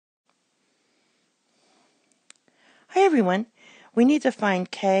Hi everyone. We need to find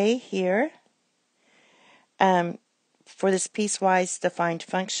k here for this piecewise defined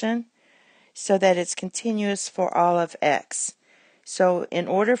function so that it's continuous for all of x. So in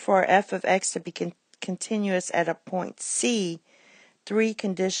order for f of x to be continuous at a point C, three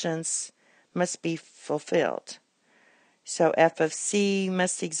conditions must be fulfilled. So f of c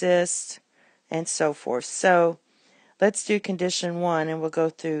must exist and so forth. So let's do condition 1 and we'll go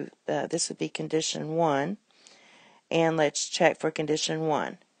through, this would be condition 1. And let's check for condition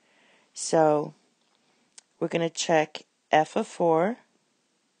 1. So we're going to check f of 4.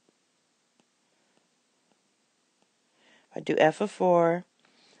 I do f of 4.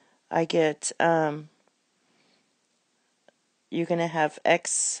 I get, you're going to have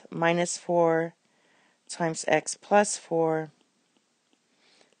x minus 4 times x plus 4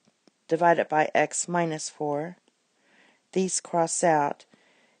 divided by x minus 4. These cross out.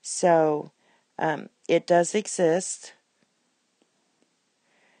 So it does exist.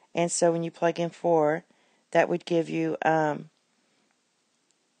 And so when you plug in 4, that would give you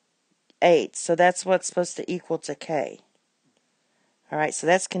 8. So that's what's supposed to equal to k. Alright, so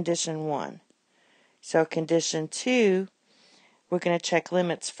that's condition 1. So condition 2, we're going to check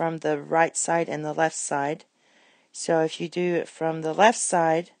limits from the right side and the left side. So if you do it from the left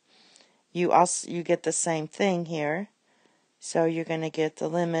side, you get the same thing here. So you're going to get the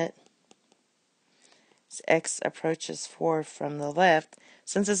limit as x approaches 4 from the left.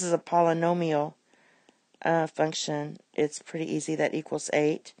 Since this is a polynomial function, it's pretty easy. That equals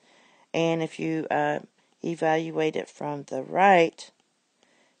 8. And if you evaluate it from the right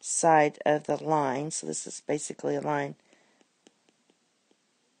side of the line, so this is basically a line,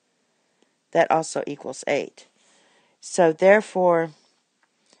 that also equals 8. So therefore,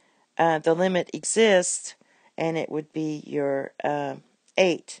 the limit exists, and it would be your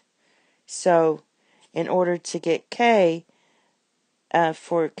 8. So in order to get k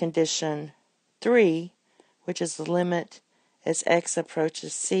for condition 3, which is the limit as x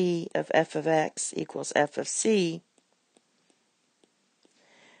approaches c of f of x equals f of c,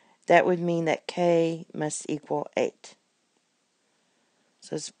 that would mean that k must equal 8.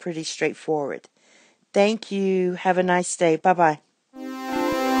 So it's pretty straightforward. Thank you. Have a nice day. Bye-bye.